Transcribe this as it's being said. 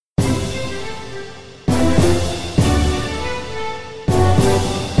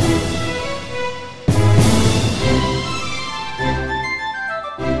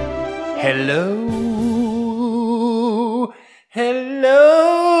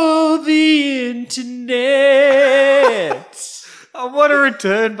internet. Oh, what a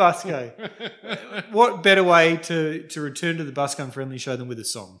return, Busco. What better way to return to the Busco Friendly Show than with a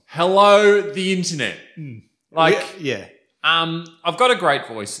song? Hello, the internet. Yeah. I've got a great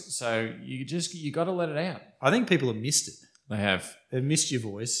voice, so you got to let it out. I think people have missed it. They have. They've missed your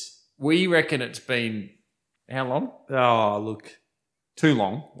voice. We reckon it's been how long? Oh, look. Too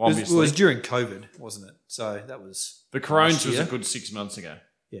long, obviously. It was during COVID, wasn't it? So that was... The Crohn's last was year. a good 6 months ago.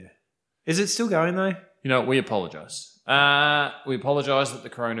 Yeah. Is it still going, though? You know, we apologise. We apologise that the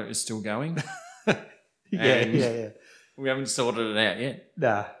corona is still going. Yeah. We haven't sorted it out yet.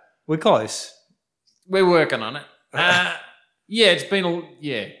 Nah, we're close. We're working on it. It's been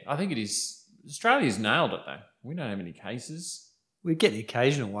I think it is. Australia's nailed it, though. We don't have any cases. We get the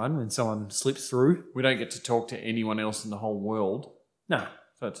occasional one when someone slips through. We don't get to talk to anyone else in the whole world. No.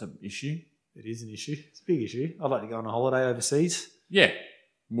 So it's an issue. It is an issue. It's a big issue. I'd like to go on a holiday overseas. Yeah.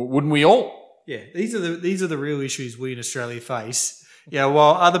 Wouldn't we all? Yeah, these are the real issues we in Australia face. Yeah,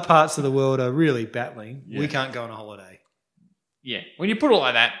 while other parts of the world are really battling, we can't go on a holiday. Yeah. When you put it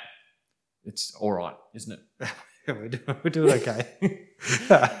like that, it's all right, isn't it? We're doing okay.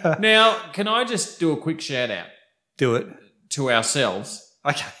 Now, can I just do a quick shout out? Do it. To ourselves.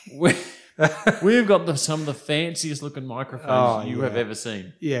 Okay. We've got some of the fanciest looking microphones you have ever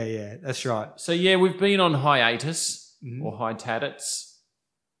seen. Yeah, that's right. So, we've been on hiatus or hiatus.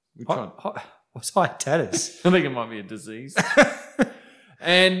 What's hiatus? I think it might be a disease.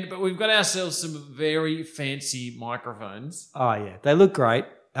 But we've got ourselves some very fancy microphones. Oh, yeah. They look great.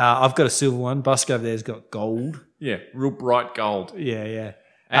 I've got a silver one. Busk over there's got gold. Yeah, real bright gold. Yeah.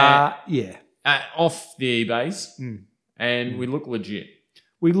 Off the eBays. And we look legit.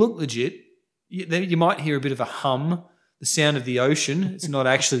 We look legit. You might hear a bit of a hum, the sound of the ocean. It's not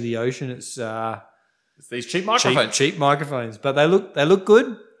actually the ocean. It's these cheap microphones. Cheap microphones. But they look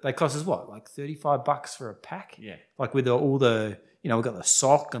good. They cost us what, like $35 for a pack? Yeah. Like with all the, we've got the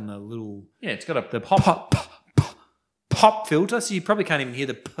sock and the little... Yeah, it's got the pop filter. So you probably can't even hear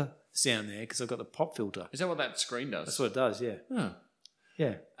the p sound there because I've got the pop filter. Is that what that screen does? That's what it does, yeah. Huh.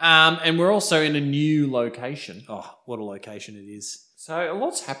 Yeah. And we're also in a new location. Oh, what a location it is. So a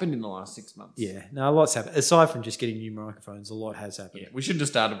lot's happened in the last 6 months. Yeah. No, a lot's happened. Aside from just getting new microphones, a lot has happened. Yeah, we shouldn't have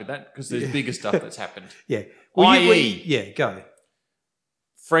started with that because there's bigger stuff that's happened. Yeah. Go.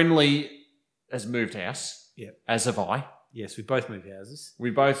 Friendly has moved house. Yeah. As have I. Yes, we both moved houses. We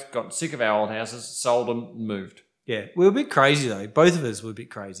both got sick of our old houses, sold them, and moved. Yeah. We were a bit crazy though. Both of us were a bit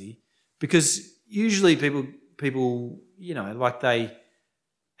crazy because usually people, like they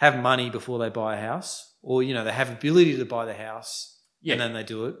have money before they buy a house or, they have ability to buy the house and then they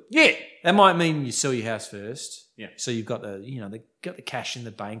do it. Yeah. That might mean you sell your house first. Yeah. So you've got they got the cash in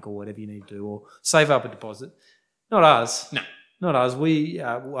the bank or whatever you need to do or save up a deposit. Not us. No. Not us. We,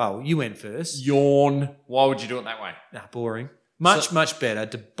 you went first. Yawn. Why would you do it that way? Nah, boring. Much better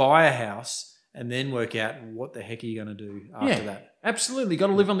to buy a house and then work out what the heck are you going to do after that. Absolutely. Got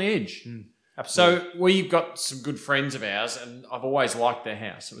to live on the edge. Absolutely. So we've got some good friends of ours and I've always liked their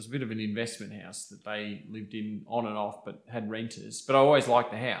house. It was a bit of an investment house that they lived in on and off but had renters. But I always liked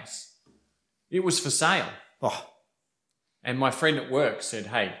the house. It was for sale. Oh. And my friend at work said,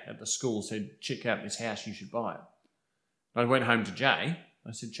 at the school, check out this house, you should buy it. I went home to Jay.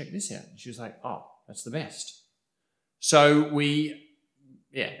 I said, check this out. And she was like, oh, that's the best. So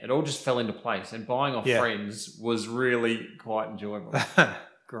it all just fell into place. And buying off friends was really quite enjoyable.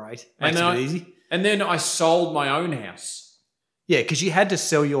 Great. Makes it easy. And then I sold my own house. Yeah, because you had to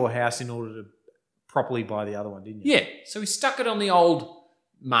sell your house in order to properly buy the other one, didn't you? Yeah. So we stuck it on the old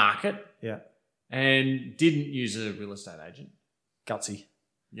market. Yeah. And didn't use a real estate agent. Gutsy.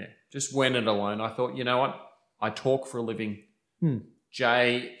 Yeah. Just went it alone. I thought, you know what? I talk for a living.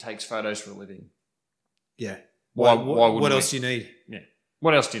 Jay takes photos for a living. Yeah. What else do you need? Yeah.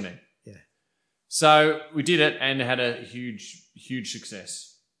 What else do you need? Yeah. So we did it and had a huge, huge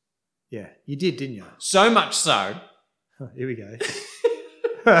success. Yeah. You did, didn't you? So much so. Here we go.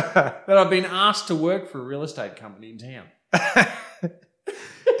 that I've been asked to work for a real estate company in town.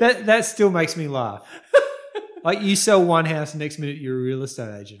 That still makes me laugh. Like you sell one house, next minute you're a real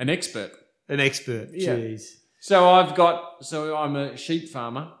estate agent. An expert. Yeah. Jeez. So I'm a sheep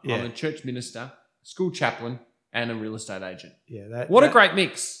farmer, I'm a church minister, school chaplain, and a real estate agent. Yeah. What a great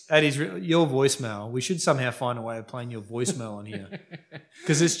mix. That is your voicemail. We should somehow find a way of playing your voicemail on here.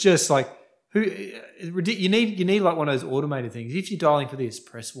 Because it's just like, you need like one of those automated things. If you're dialing for this,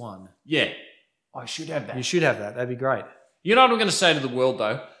 press 1. Yeah. I should have that. You should have that. That'd be great. You know what I'm going to say to the world,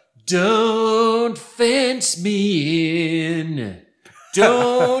 though? Don't fence me in.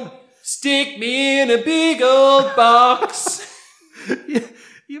 Don't stick me in a big old box.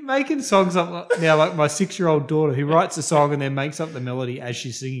 You're making songs up now like my 6-year-old daughter who writes a song and then makes up the melody as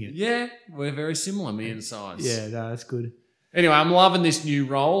she's singing it. Yeah, we're very similar, me and size. Yeah, no, that's good. Anyway, I'm loving this new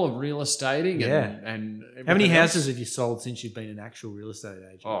role of real estating. Yeah. And How many everything else. houses have you sold since you've been an actual real estate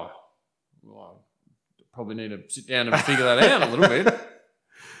agent? Oh, well, I probably need to sit down and figure that out a little bit.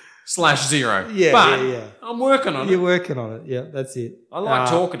 /0. Yeah, but yeah. I'm working on You're it. working on it. Yeah, that's it. I like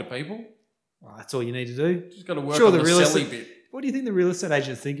talking to people. Well, that's all you need to do. Just got to work Sure, on the the real selly estate- bit. What do you think the real estate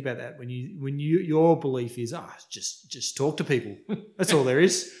agents think about that? When your belief is, just talk to people. That's all there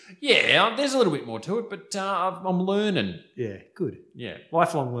is. Yeah, there's a little bit more to it, but I'm learning. Yeah, good. Yeah.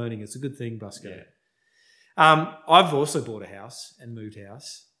 Lifelong learning. It's a good thing, Busco. Yeah. I've also bought a house and moved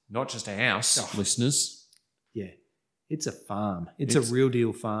house. Not just a house, Oh. listeners. Yeah, it's a farm. It's a real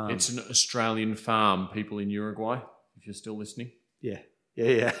deal farm. It's an Australian farm, people in Uruguay, if you're still listening. Yeah.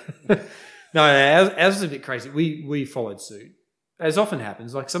 No, ours was a bit crazy. We followed suit, as often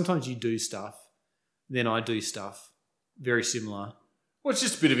happens. Like sometimes you do stuff, then I do stuff very similar. Well, it's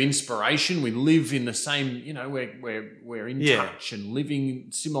just a bit of inspiration. We live in the same, we're in Yeah. touch and living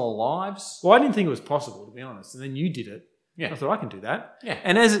similar lives. Well, I didn't think it was possible, to be honest. And then you did it. Yeah. I thought I can do that. Yeah.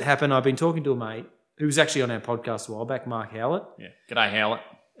 And as it happened, I've been talking to a mate who was actually on our podcast a while back, Mark Howlett. Yeah. G'day, Howlett.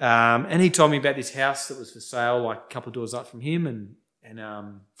 And he told me about this house that was for sale, like a couple of doors up from him, and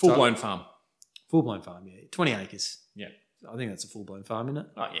Full-blown farm. full-blown farm, yeah, 20 acres. Yeah. I think that's a full-blown farm, isn't it?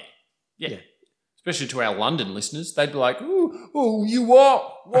 Oh, yeah. Yeah. Yeah. Especially to our London listeners. They'd be like, oh, you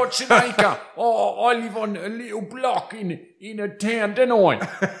what? What's an acre? Oh, I live on a little block in a town, don't I?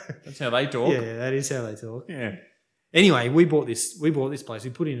 That's how they talk. Yeah, that is how they talk. Yeah. Anyway, we bought this place. We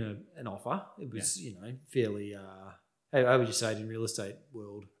put in an offer. It was, fairly. How would you say it in real estate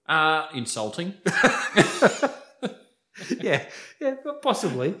world? Insulting. yeah,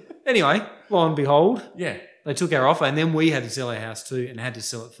 possibly. Anyway, lo and behold, Yeah. they took our offer, and then we had to sell our house too, and had to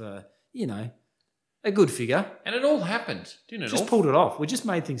sell it for a good figure. And it all happened, didn't it? Just all? pulled it off. We just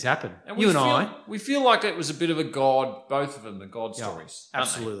made things happen. And you and we feel like it was a bit of a God, both of them, the God stories. aren't they?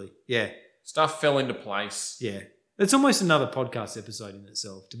 absolutely. Yeah, Stuff fell into place. yeah. It's almost another podcast episode in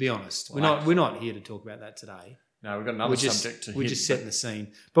itself. To be honest, Well, we're not here to talk about that today. No, we've got another subject to We're hit. just setting the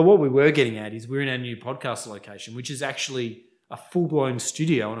scene. But what we were getting at is we're in our new podcast location, which is actually a full-blown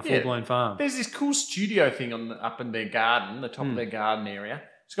studio on a Yeah. full-blown farm. There's this cool studio thing up in their garden, the top of their garden area.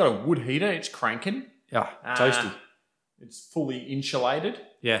 It's got a wood heater. It's cranking. Yeah, toasty. It's fully insulated.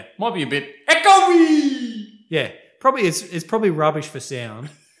 Yeah, Might be a bit echoey. yeah. Probably it's probably rubbish for sound.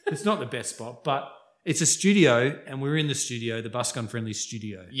 It's not the best spot, but it's a studio, and we're in the studio, the Bus Gun Friendly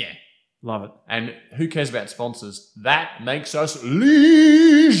studio. Yeah. Love it. And who cares about sponsors? That makes us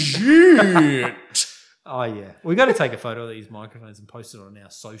legit. Oh yeah, we got to take a photo of these microphones and post it on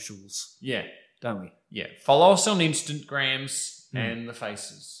our socials, Yeah. don't we? Yeah. Follow us on Instagrams and the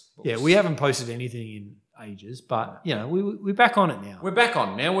faces. Yeah, we haven't posted anything in ages, but we're back on it now. We're back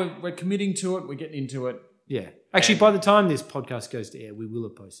on now. We're committing to it. We're getting into it. Yeah, actually, by the time this podcast goes to air, we will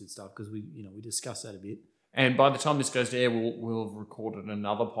have posted stuff because we discussed that a bit. And by the time this goes to air, we'll have recorded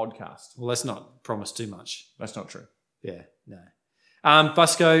another podcast. Well, let's not promise too much. That's not true. Yeah, no.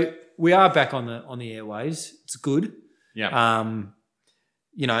 Busco, we are back on the airways. It's good. Yeah.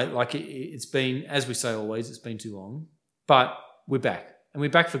 It's been, as we say always, it's been too long, but we're back, and we're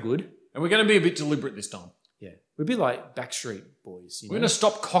back for good. And we're going to be a bit deliberate this time. Yeah, we're a bit like Backstreet Boys. We're going to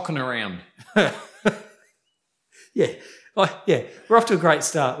stop cocking around. Yeah, we're off to a great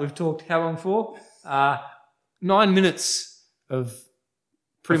start. We've talked how long for? 9 minutes of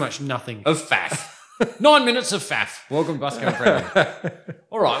pretty much nothing. Of faff. 9 minutes of faff. Welcome to Busco Friendly.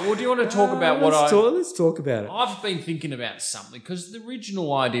 All right. Well, do you want to talk about let's talk about it. I've been thinking about something because the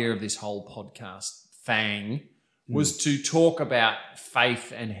original idea of this whole podcast thing was to talk about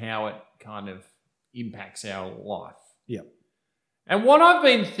faith and how it kind of impacts our life. Yep. And what I've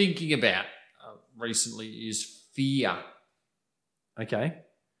been thinking about recently is fear. Okay.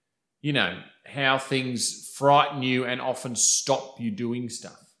 How things frighten you and often stop you doing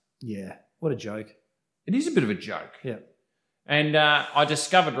stuff. Yeah. What a joke. It is a bit of a joke. Yeah. And I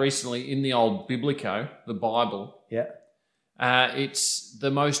discovered recently in the old Biblico, the Bible, Yeah. it's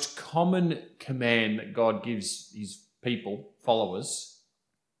the most common command that God gives his people, followers,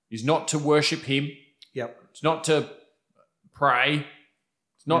 is not to worship him. Yep. It's not to pray.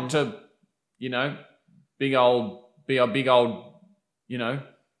 It's not to, big old,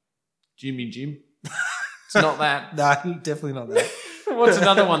 Jimmy Jim. It's not that. No, definitely not that. What's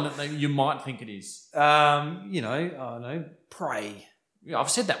another one that you might think it is? I don't know, pray. Yeah, I've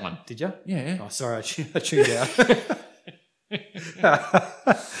said that one. Did you? Yeah. Oh, sorry, I tuned out.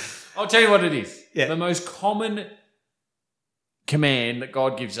 I'll tell you what it is. Yeah. The most common command that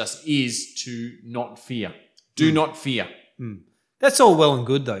God gives us is to not fear. Do not fear. That's all well and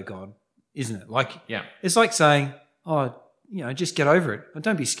good though, God, isn't it? Like, Yeah. it's like saying, oh, just get over it.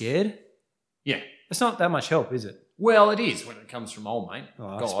 Don't be scared. Yeah. It's not that much help, is it? Well, it is when it comes from old mate. Oh,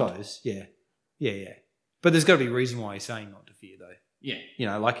 I God. suppose. Yeah. Yeah. But there's got to be a reason why he's saying not to fear though.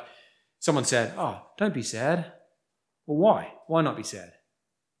 Yeah. Like someone said, oh, don't be sad. Well, why? Why not be sad?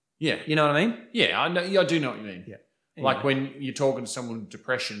 Yeah. You know what I mean? Yeah, I know. I do know what you mean. Yeah. Like when you're talking to someone with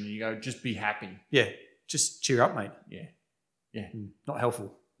depression and you go, just be happy. Yeah. Just cheer up, mate. Yeah. Yeah. Not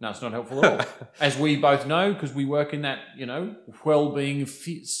helpful. No, it's not helpful at all. As we both know, because we work in that, well-being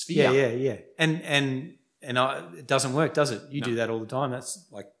sphere. Yeah. And it doesn't work, does it? You do that all the time. That's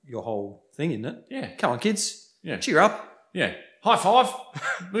like your whole thing, isn't it? Yeah. Come on, kids. Yeah. Cheer up. Yeah. High five.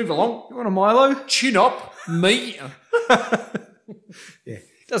 Move along. You want a Milo? Chin up. Me. Yeah.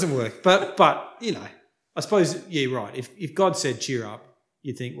 Doesn't work. But I suppose, yeah, right. If God said cheer up,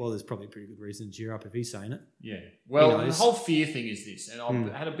 you'd think, well, there's probably a pretty good reason to cheer up if he's saying it. Yeah. Well, the whole fear thing is this, and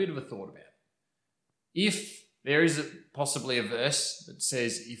I've had a bit of a thought about it. If there is possibly a verse that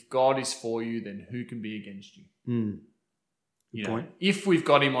says, if God is for you, then who can be against you? Good point. If we've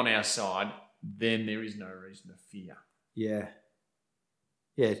got him on our side, then there is no reason to fear. Yeah.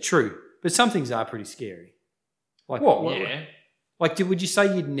 Yeah, true. But some things are pretty scary. Like, yeah. Like, would you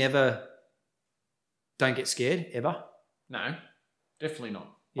say you'd never don't get scared, ever? No, definitely not.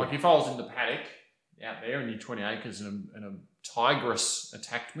 Yeah. Like if I was in the paddock out there in your 20 acres and a tigress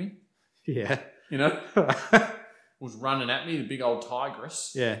attacked me, Yeah. was running at me, the big old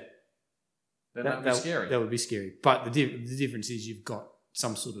tigress, Yeah. then that would be scary. That would be scary. But the difference is you've got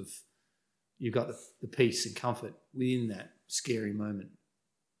the peace and comfort within that scary moment.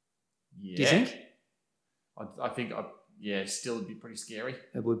 Yeah. Do you think? I think, still it'd be pretty scary.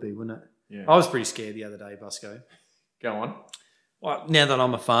 It would be, wouldn't it? Yeah. I was pretty scared the other day, Busco. Go on. Well, now that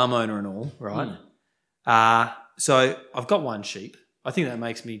I'm a farm owner and all, right? So I've got one sheep. I think that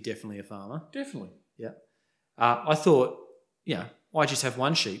makes me definitely a farmer. Definitely. Yeah. I thought, why just have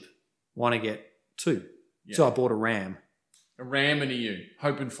one sheep? Why not get two? Yeah. So I bought a ram. A ram and a ewe.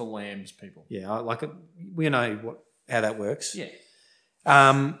 Hoping for lambs, people. Yeah, we know how that works. Yeah.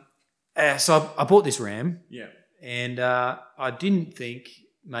 So I bought this ram. Yeah. And I didn't think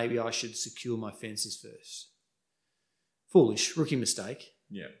maybe I should secure my fences first. Foolish, rookie mistake.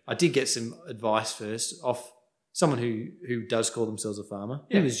 Yeah. I did get some advice first off someone who does call themselves a farmer.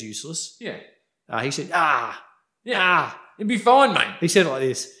 Yeah. He was useless. Yeah. He said, Yeah. It'd be fine, mate. He said it like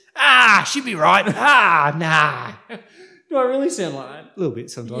this, she'd be right. Nah. Do I really sound like that? A little bit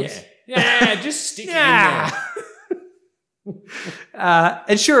sometimes. Yeah. Just stick it in there.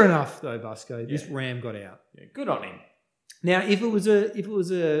 And sure enough, though, Busco, this ram got out. Yeah. Good on him. Now, if it was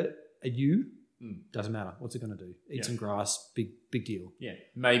a ewe, doesn't matter. What's it going to do? Eat some grass. Big deal. Yeah.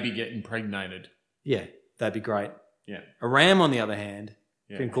 Maybe get impregnated. Yeah, that'd be great. Yeah. A ram, on the other hand,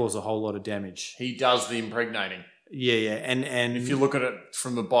 can cause a whole lot of damage. He does the impregnating. Yeah, and if you look at it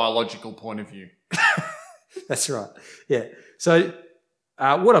from a biological point of view. That's right. Yeah. So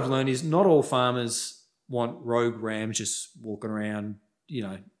what I've learned is not all farmers want rogue rams just walking around,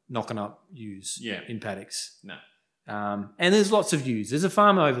 knocking up ewes in paddocks. No. And there's lots of ewes. There's a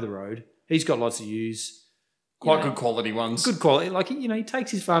farmer over the road. He's got lots of ewes. Quite good quality ones. Good quality. Like, he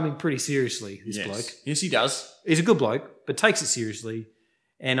takes his farming pretty seriously, this bloke. Yes, he does. He's a good bloke, but takes it seriously.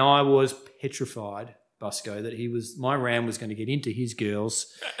 And I was petrified, Busco, that my ram was going to get into his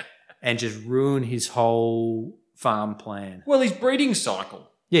girls and just ruin his whole farm plan. Well, his breeding cycle.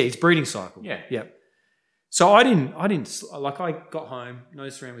 Yeah, his breeding cycle. Yeah. Yep. So I got home,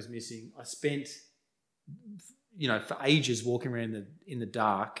 noticed the ram was missing. I spent, for ages walking around in the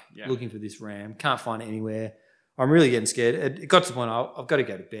dark looking for this ram. Can't find it anywhere. I'm really getting scared. It got to the point I've got to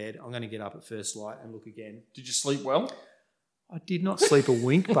go to bed. I'm going to get up at first light and look again. Did you sleep well? I did not sleep a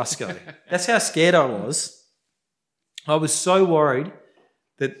wink, Busco. That's how scared I was. I was so worried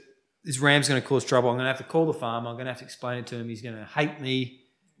that this ram's going to cause trouble. I'm going to have to call the farmer. I'm going to have to explain it to him. He's going to hate me.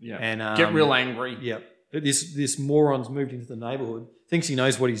 Yeah. And get real angry. Yep. This moron's moved into the neighbourhood, thinks he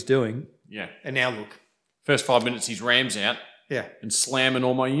knows what he's doing. Yeah. And now look. First 5 minutes, his ram's out. Yeah. And slamming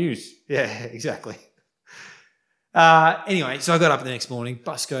all my ewes. Yeah, exactly. Anyway, so I got up the next morning.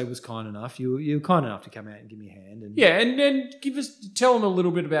 Busco was kind enough. You were kind enough to come out and give me a hand. And and tell him a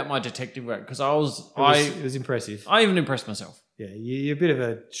little bit about my detective work, because it was impressive. I even impressed myself. Yeah, you're a bit of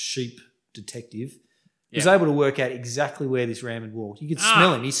a sheep detective. He was able to work out exactly where this ram had walked. You could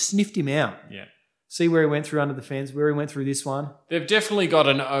smell him. He sniffed him out. Yeah. See where he went through under the fence, where he went through this one. They've definitely got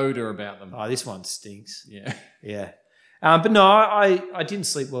an odour about them. Oh, this one stinks. Yeah. Yeah. But no, I didn't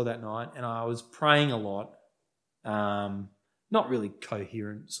sleep well that night, and I was praying a lot. not really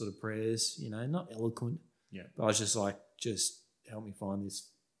coherent sort of prayers, not eloquent. Yeah. But I was just like, just help me find this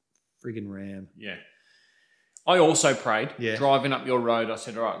friggin' ram. Yeah. I also prayed, Yeah. driving up your road. I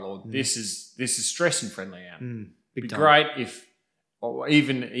said, all right, Lord, this is stress and friendly out. Big Be time. great if, or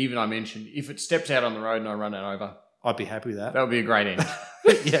even I mentioned, if it steps out on the road and I run it over, I'd be happy with that. that would be a great end.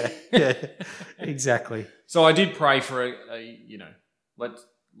 yeah, exactly. So I did pray for let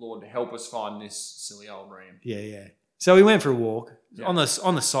Lord help us find this silly old ram. Yeah. So we went for a walk Yeah. on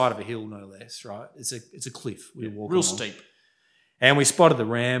the side of a hill, no less. Right? It's a cliff. We were walking Real along. steep. And we spotted the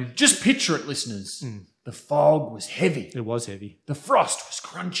ram. Just picture it, listeners. The fog was heavy. It was heavy. The frost was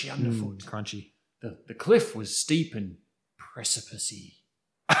crunchy underfoot. Crunchy. The cliff was steep and precipice-y.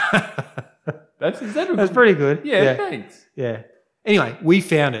 That's pretty good. Yeah, thanks. Yeah. Anyway, we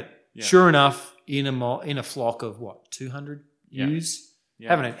found it. Yeah. Sure enough, in a flock of 200 Yeah. ewes,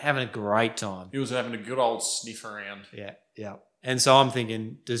 Yeah. having a great time. He was having a good old sniff around. Yeah. And so I'm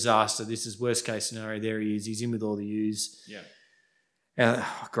thinking, disaster. This is worst case scenario. There he is. He's in with all the ewes. Yeah. And,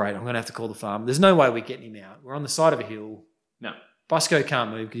 great. I'm going to have to call the farm. There's no way we're getting him out. We're on the side of a hill. No. Busco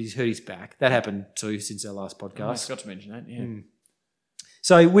can't move because he's hurt his back. That happened too since our last I podcast. forgot to mention that. Yeah.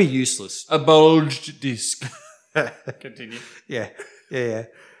 So we're useless. A bulged disc. Continue. Yeah.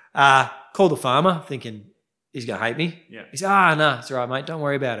 Called the farmer thinking he's going to hate me. Yeah. He said, no, it's all right, mate. Don't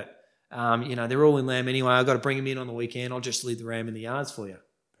worry about it. They're all in lamb anyway. I've got to bring them in on the weekend. I'll just leave the ram in the yards for you.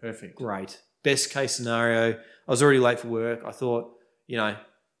 Perfect. Great. Best case scenario. I was already late for work. I thought,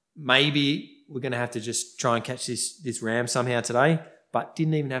 maybe we're going to have to just try and catch this ram somehow today, but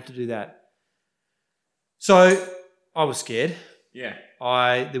didn't even have to do that. So I was scared. Yeah.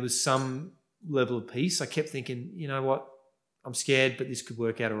 There was some level of peace. I kept thinking, you know what? I'm scared, but this could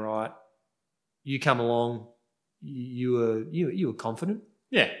work out all right. You come along. You were confident.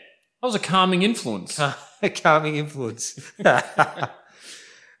 Yeah. I was a calming influence. A calming influence.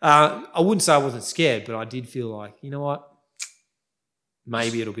 I wouldn't say I wasn't scared, but I did feel like, you know what?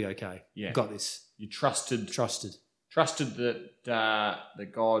 Maybe it'll be okay. Yeah. I've got this. You trusted Trusted.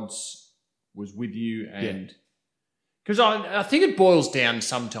 that God's was with you, and because I think it boils down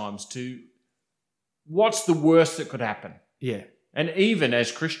sometimes to what's the worst that could happen. Yeah. And even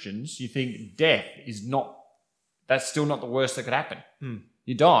as Christians, you think death is not, that's still not the worst that could happen.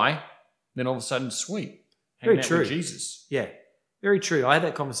 You die, then all of a sudden, sweet. Very Hanging out true. with Jesus. Yeah. Very true. I had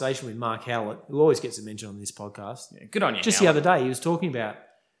that conversation with Mark Howlett, who always gets a mention on this podcast. Yeah, good on you. Just Howard. the other day, he was talking about,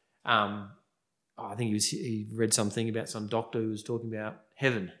 I think he read something about some doctor who was talking about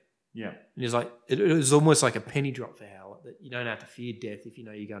heaven. Yeah. And he was like, it was almost like a penny drop for Howlett, that you don't have to fear death if you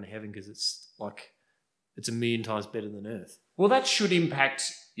know you're going to heaven because it's a million times better than earth. Well, that should impact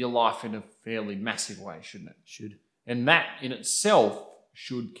your life in a fairly massive way, shouldn't it? Should. And that in itself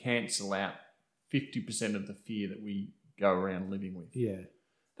should cancel out 50% of the fear that we go around living with. Yeah.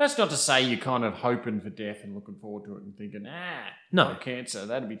 That's not to say you're kind of hoping for death and looking forward to it and thinking, No. cancer,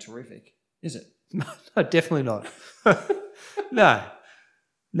 that'd be terrific. Is it? No, definitely not. No.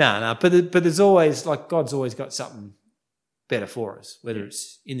 But there's always, God's always got something better for us, whether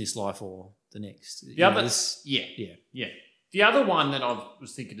it's in this life or the next. The other one that I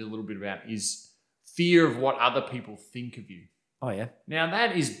was thinking a little bit about is fear of what other people think of you. Oh, yeah. Now, I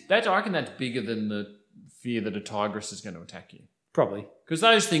reckon that's bigger than the fear that a tigress is going to attack you. Probably. Because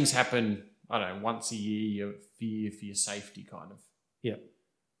those things happen, I don't know, once a year, you fear for your safety kind of. Yeah.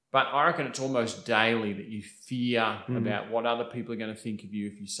 But I reckon it's almost daily that you fear about what other people are going to think of you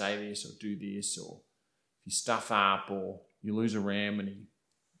if you say this or do this, or if you stuff up, or you lose a ram and he,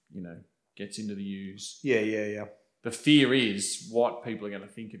 gets into the ewes. Yeah. The fear is what people are going to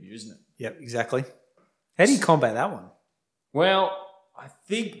think of you, isn't it? Yep, exactly. How do you combat that one? Well, I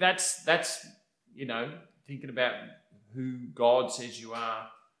think that's thinking about who God says you are,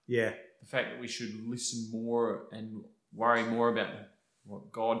 Yeah. the fact that we should listen more and worry more about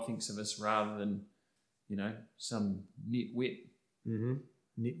what God thinks of us rather than, some nitwit. Mm-hmm.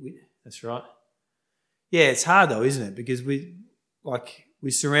 Nitwit. That's right. Yeah, it's hard though, isn't it? Because we're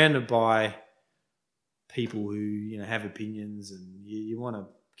surrounded by people who, have opinions, and you want to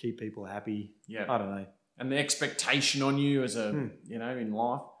keep people happy. Yeah. I don't know. And the expectation on you as in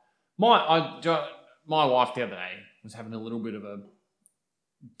life. My wife the other day was having a little bit of a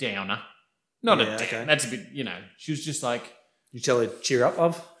downer. Not a downer. Okay. That's a bit, she was just like, You tell her, cheer up,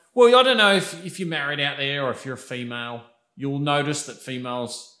 love? well, I don't know if you're married out there or if you're a female, you'll notice that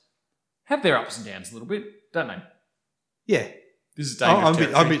females have their ups and downs a little bit, don't they? Yeah. This is dangerous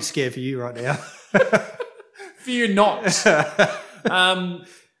territory. I'm a bit scared for you right now. Fear not.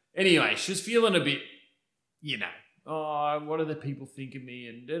 Anyway, she was feeling a bit, what do the people think of me,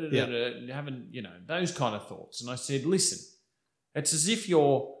 and having, those kind of thoughts. And I said, listen, It's as if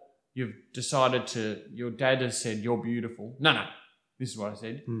you've decided your dad has said you're beautiful. No, this is what I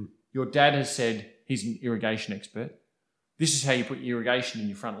said. Your dad has said he's an irrigation expert. This is how you put irrigation in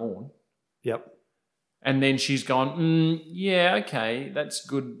your front lawn. Yep. And then she's gone, yeah, okay, that's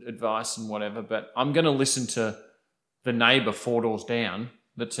good advice and whatever, but I'm going to listen to the neighbour 4 doors down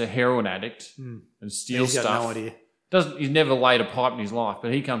that's a heroin addict and steals He's got stuff. no idea. He's never laid a pipe in his life,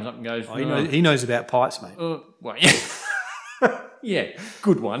 but he comes up and goes, He knows about pipes, mate. well, yeah. Yeah,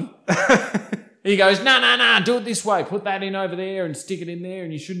 good one. He goes, no, do it this way. Put that in over there and stick it in there,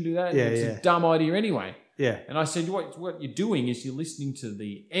 and you shouldn't do that. Yeah, It's a dumb idea anyway. Yeah. And I said, what you're doing is you're listening to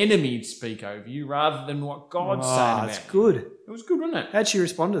the enemy speak over you rather than what God's saying about That's you. good. It was good, wasn't it? How'd she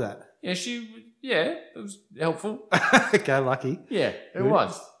respond to that? Yeah, it was helpful. Okay, lucky. Yeah, it Good.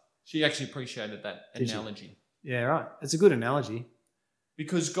 was. She actually appreciated that Did she? analogy. Yeah, right. It's a good analogy.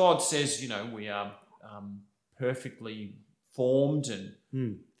 Because God says, we are perfectly formed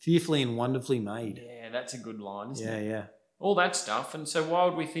and Fearfully and wonderfully made. yeah, that's a good line, isn't it? Yeah. All that stuff. And so why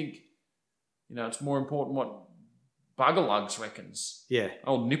would we think, it's more important what Buggerlugs reckons? Yeah.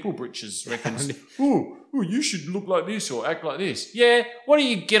 Old Nipple Britches reckons, oh, you should look like this or act like this. Yeah, why don't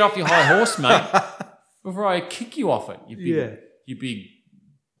you get off your high horse, mate, before I kick you off it, you big,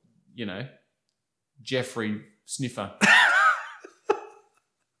 Jeffrey Sniffer.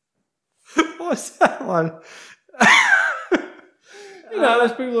 What's that one?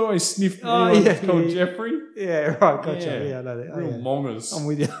 Those people that always sniff. It's called Jeffrey. Yeah, right. Gotcha. Yeah, I know that. Real mongers. I'm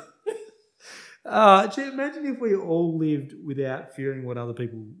with you. Imagine if we all lived without fearing what other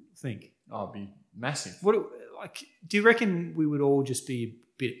people think. Oh, it'd be massive. Do you reckon we would all just be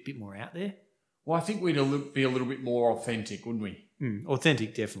a bit more out there? Well, I think we'd be a little bit more authentic, wouldn't we?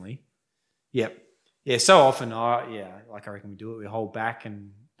 Authentic, definitely. Yep. Yeah, so often, I reckon we do it. We hold back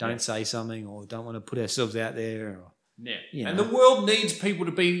and don't say something or don't want to put ourselves out there. Yeah. And the world needs people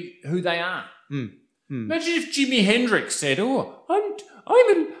to be who they are. Imagine if Jimi Hendrix said, "Oh, I'm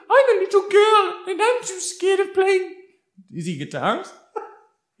a little girl and I'm too scared of playing." Is he a guitarist?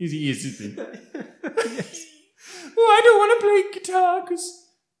 Is he? Isn't he? Yes. Well, I don't want to play guitar because,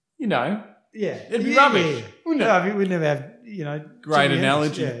 Yeah. it'd be rubbish, wouldn't it? No, I mean, we'd never have, Great Jimi Hendrix.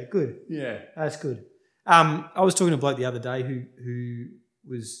 analogy. Yeah, good. Yeah. That's good. I was talking to a bloke the other day who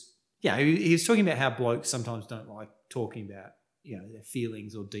was, he was talking about how blokes sometimes don't like talking about, their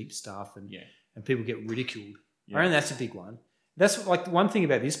feelings or deep stuff and people get ridiculed. Yeah. I reckon that's a big one. That's like one thing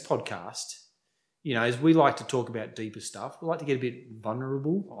about this podcast, is we like to talk about deeper stuff. We like to get a bit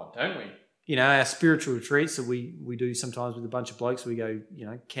vulnerable. Oh, don't we? Our spiritual retreats that we do sometimes with a bunch of blokes, we go,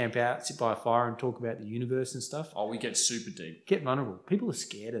 camp out, sit by a fire and talk about the universe and stuff. Oh, we get super deep. Get vulnerable. People are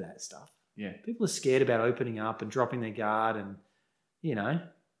scared of that stuff. Yeah. People are scared about opening up and dropping their guard and, Yeah.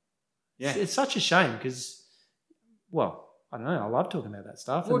 It's such a shame because, I don't know, I love talking about that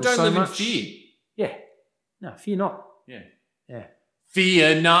stuff. Well, and there's don't so live in much fear. Yeah. No, fear not. Yeah. Yeah.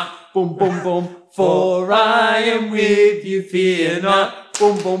 Fear not, boom, boom, boom, for I am with you, fear not,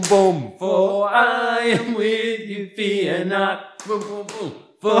 boom, boom, boom, for I am with you, fear not, boom, boom, boom,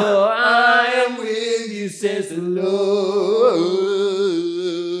 for I am with you, says the Lord.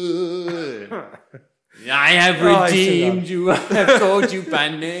 I have redeemed you, I have called you by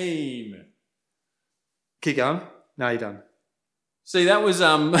name. Keep going. No, you're done. See, that was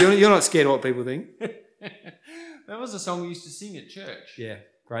You're not scared of what people think. that was a song we used to sing at church. Yeah,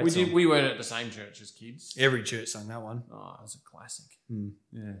 great song. We weren't at the same church as kids. Every church sung that one. Oh, it was a classic.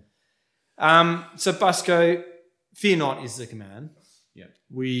 Yeah. So Busco, fear not is the command. Yeah.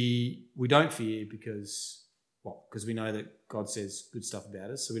 We don't fear because we know that God says good stuff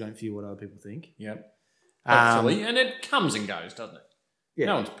about us, so we don't fear what other people think. Yep. Hopefully, and it comes and goes, doesn't it? Yeah.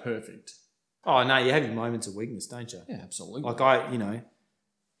 No one's perfect. Oh no, you have your moments of weakness, don't you? Yeah, absolutely. Like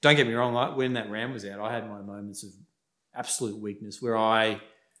don't get me wrong. Like when that ram was out, I had my moments of absolute weakness where I,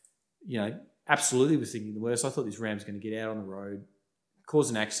 absolutely was thinking the worst. I thought this ram's going to get out on the road, cause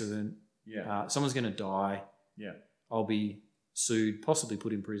an accident. Yeah. Someone's going to die. Yeah. I'll be sued, possibly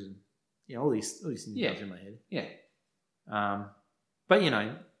put in prison. All these things go through my head. Yeah. But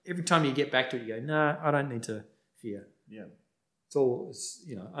every time you get back to it, you go, no, I don't need to fear. Yeah. It's all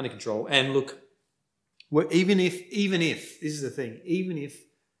under control. And look, even if this is the thing, even if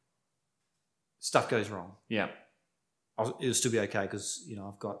stuff goes wrong, Yeah. it'll still be okay because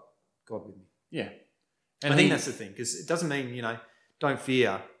I've got God with me. Yeah. And I think that's the thing because it doesn't mean don't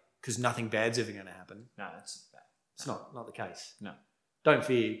fear because nothing bad's ever going to happen. No, that's bad. It's not the case. No. Don't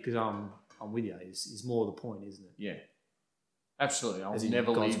fear because I'm with you is more the point, isn't it? Yeah. Absolutely. I'll As in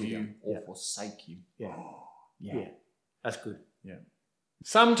never God's leave with you you. or Yeah. forsake you. Yeah. Yeah. That's good. Yeah.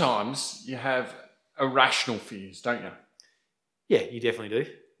 Sometimes you have irrational fears, don't you? Yeah, you definitely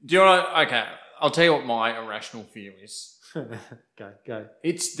Do you want to? Okay, I'll tell you what my irrational fear is. do. Go.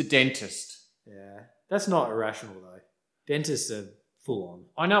 It's the dentist. Yeah, that's not irrational though. Dentists are full on.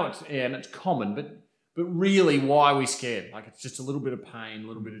 I know and it's common, but really, why are we scared? Like, it's just a little bit of pain, a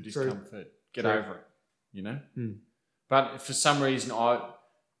little bit of discomfort. Get True. over it, you know? Mm. But for some reason,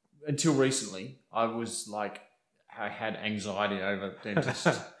 until recently, I was like, I had anxiety over dentists.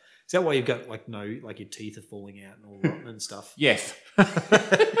 Is that why you've got like your teeth are falling out and all rotten and stuff? Yes.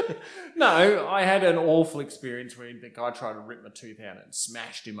 No, I had an awful experience where the guy tried to rip my tooth out and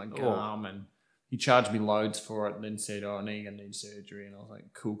smashed in my gum, and he charged me loads for it and then said, I need surgery. And I was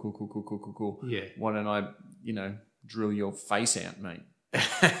like, cool. Yeah. Why don't I, drill your face out, mate?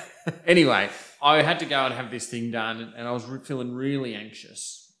 Anyway, I had to go and have this thing done, and I was feeling really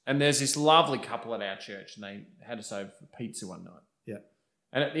anxious. And there's this lovely couple at our church, and they had us over for pizza one night. Yeah.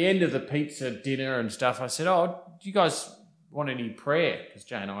 And at the end of the pizza dinner and stuff, I said, do you guys want any prayer? Because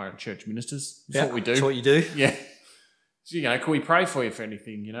Jay and I are church ministers. That's what we do. That's what you do? Yeah. So, can we pray for you for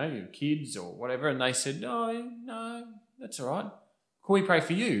anything, your kids or whatever? And they said, no, that's all right. Can we pray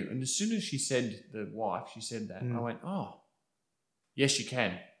for you? And as soon as she said, the wife, she said that, I went, yes, you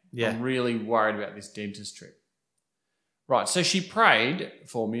can. Yeah. I'm really worried about this dentist trip. Right. So she prayed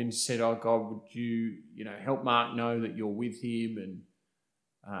for me and said, oh, God, would you, help Mark know that you're with him and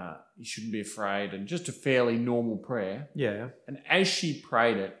you shouldn't be afraid, and just a fairly normal prayer. Yeah. And as she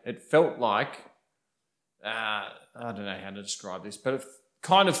prayed it, it felt like, I don't know how to describe this, but it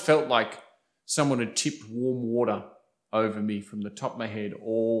kind of felt like someone had tipped warm water over me from the top of my head,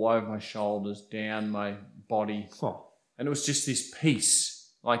 all over my shoulders, down my body. Oh. And it was just this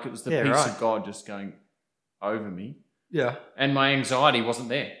peace, like it was the peace of God just going over me. Yeah. And my anxiety wasn't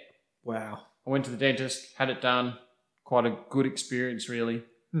there. Wow. I went to the dentist, had it done. Quite a good experience, really.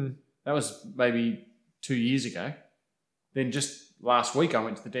 That was maybe 2 years ago. Then just last week, I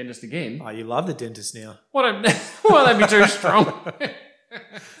went to the dentist again. Oh, you love the dentist now. Well, that'd be too strong.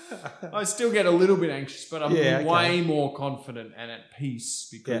 I still get a little bit anxious, but I'm way more confident and at peace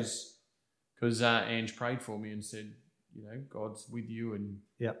because Ange prayed for me and said, God's with you and,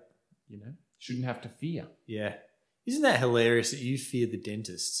 shouldn't have to fear. Yeah. Isn't that hilarious that you fear the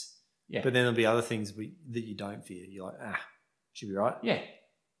dentist? Yeah. But then there'll be other things that you don't fear. You're like, should be right. Yeah.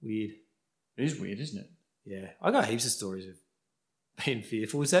 Weird. It is weird, isn't it? Yeah. I got heaps of stories of being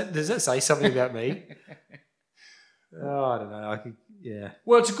fearful. Does that say something about me? I don't know.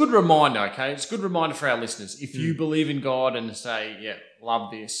 Well, it's a good reminder, okay? It's a good reminder for our listeners. If you believe in God and say,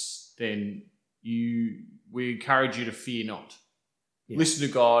 love this, then we encourage you to fear not. Yeah. Listen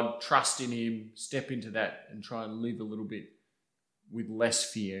to God, trust in him, step into that and try and live a little bit with less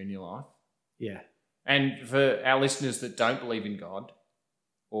fear in your life. Yeah. And for our listeners that don't believe in God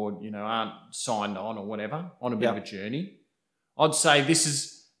or, aren't signed on or whatever, on a bit of a journey, I'd say this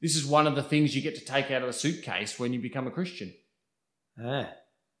is one of the things you get to take out of the suitcase when you become a Christian.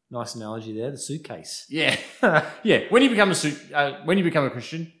 Nice analogy there, the suitcase. Yeah. Yeah. When you become a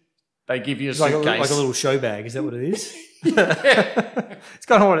Christian, they give you a suitcase. Like a little show bag. Is that what it is? It's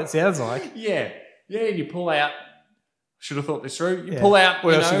kind of what it sounds like. Yeah. Yeah, and you pull out. Should have thought this through. You pull out,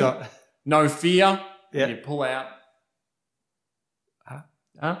 what else you got? No fear. Yeah. You pull out.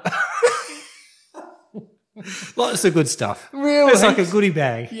 Huh? Lots of good stuff. Really? It's like a goodie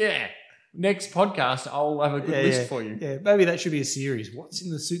bag. Yeah. Next podcast, I'll have a good list for you. Yeah, maybe that should be a series. What's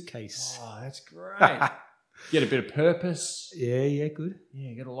in the suitcase? Oh, that's great. Get a bit of purpose. Yeah, good. Yeah,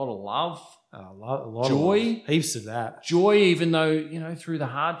 you get a lot of love. A lot joy. Of love. Heaps of that. Joy, even though, through the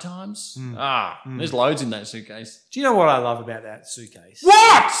hard times. There's loads in that suitcase. Do you know what I love about that suitcase?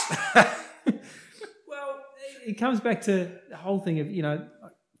 What? Well, it comes back to the whole thing of,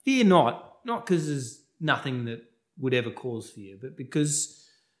 fear not because there's nothing that would ever cause fear, but because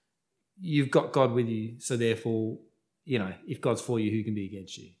you've got God with you, so therefore, if God's for you, who can be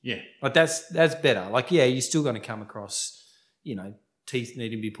against you? Yeah. Like that's better. Like, you're still going to come across, teeth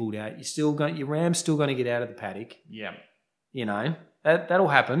needing to be pulled out. Your ram's still going to get out of the paddock. Yeah. That'll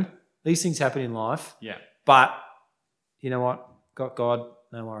happen. These things happen in life. Yeah. But you know what? Got God,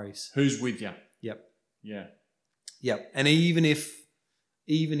 no worries. Who's with you? Yep. Yeah. Yep. And even if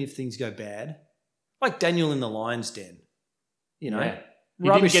things go bad, like Daniel in the lion's den,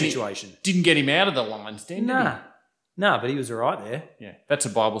 rubbish situation. Didn't get him out of the lion's den, did he? No, but he was all right there. Yeah. That's a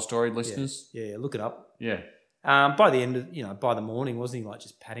Bible story, listeners. Yeah, look it up. Yeah. By the end of, by the morning, wasn't he like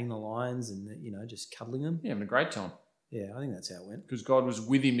just patting the lions and, just cuddling them? Yeah, having a great time. Yeah, I think that's how it went. Because God was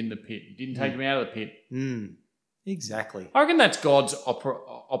with him in the pit. He didn't take him out of the pit. Exactly. I reckon that's God's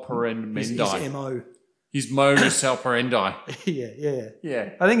operandi. His MO. His modus operandi. Yeah. Yeah.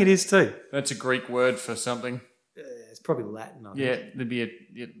 I think it is too. That's a Greek word for something. it's probably Latin. I Yeah, think. there'd be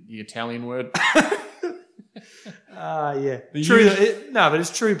the Italian word. Yeah. The True. us- No, but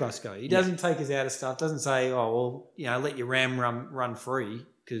it's true, Busco. He doesn't take us out of stuff. Doesn't say, oh, well, let your ram run free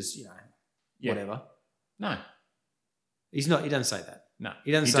because, Yeah. whatever. No. He's not. He doesn't say that. No.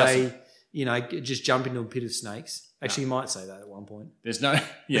 He doesn't He say, doesn't. just jump into a pit of snakes. Actually, he might say that at one point. There's no...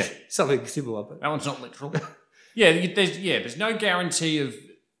 Yeah. Something similar. But That one's not literal. There's no guarantee of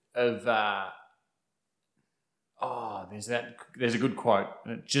there's a good quote,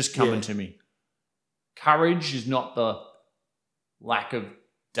 and it's just coming to me. Courage is not the lack of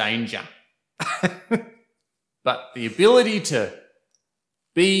danger, but the ability to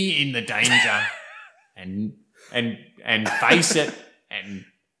be in the danger and face it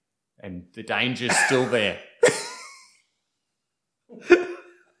and the danger's still there.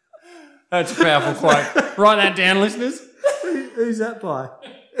 That's a powerful quote. Write that down, listeners. Who's that by?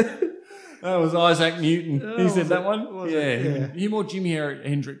 That was Isaac Newton. Oh, He said was that it? one. Was Yeah. it? Yeah. Him or Jimi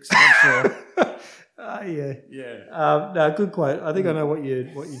Hendrix. I'm not sure. Yeah. Yeah. No, good quote. I think I know what you're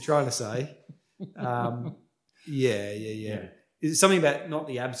trying to say. Yeah. Is it something about not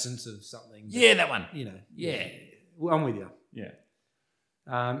the absence of something? But, Yeah, that one. Yeah. Well, I'm with you. Yeah.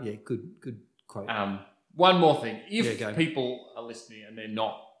 Yeah. Good quote. One more thing. If go. people are listening and they're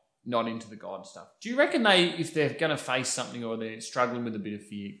not into the God stuff, do you reckon if they're going to face something or they're struggling with a bit of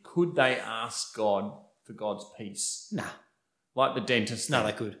fear, could they ask God for God's peace? Nah. Like the dentist? No, thing?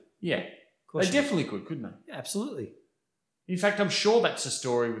 they could. Yeah. Of course They you definitely could, couldn't they? could. Yeah, absolutely. In fact, I'm sure that's a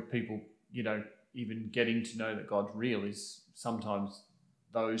story with people, even getting to know that God's real is sometimes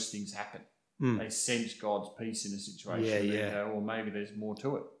those things happen. Mm. They sense God's peace in a situation. Yeah, and they yeah. go, well, maybe there's more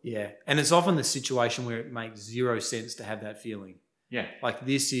to it. Yeah. And it's often the situation where it makes zero sense to have that feeling. Yeah. Like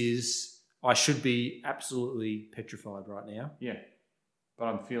I should be absolutely petrified right now. Yeah. But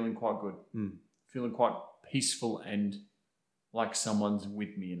I'm feeling quite good. Mm. Feeling quite peaceful and like someone's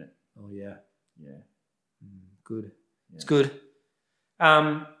with me in it. Oh, yeah. Yeah. Good. Yeah. It's good.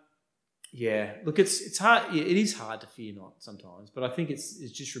 Yeah. Look, it's hard. It is hard to fear not sometimes, but I think it's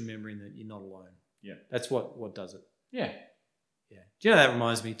just remembering that you're not alone. Yeah. That's what does it. Yeah. Yeah. Do you know, that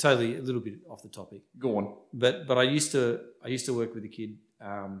reminds me, totally a little bit off the topic, Go on. but I used to work with a kid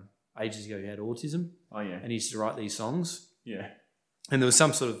ages ago who had autism, Oh, yeah. and he used to write these songs, Yeah. and there was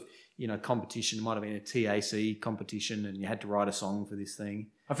some sort of competition. It might have been a TAC competition, and you had to write a song for this thing.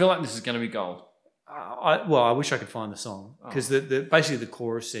 I feel like this is going to be gold. I wish I could find the song because basically the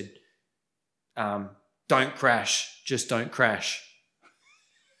chorus said, "Don't crash, just don't crash."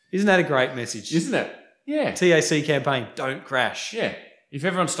 Isn't that a great message? Isn't it? Yeah. TAC campaign, don't crash. Yeah. If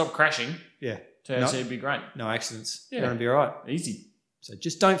everyone stopped crashing, Yeah. TAC would be great. No accidents. Yeah. You're going to be all right. Easy. So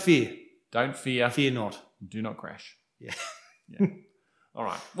just don't fear. Don't fear. Fear not. Do not crash. Yeah. Yeah. All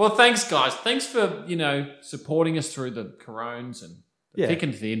right. Well, thanks, guys. Thanks for, supporting us through the corones and the Yeah. thick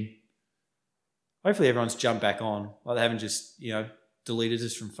and thin. Hopefully everyone's jumped back on. Like they haven't just, deleted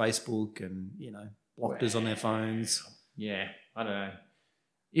us from Facebook and, blocked us on their phones. Yeah. I don't know.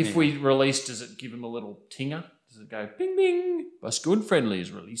 If Yeah. we release, does it give them a little tinger? Does it go bing, bing? Busco and Friendly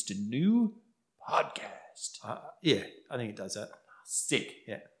has released a new podcast. Yeah, I think it does that. Sick.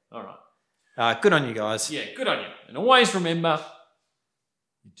 Yeah. All right. Good on you guys. Yeah, good on you. And always remember,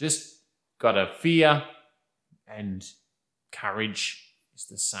 you just got to fear and courage is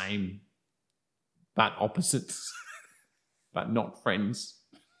the same, but opposites, but not friends.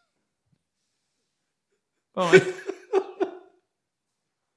 Bye.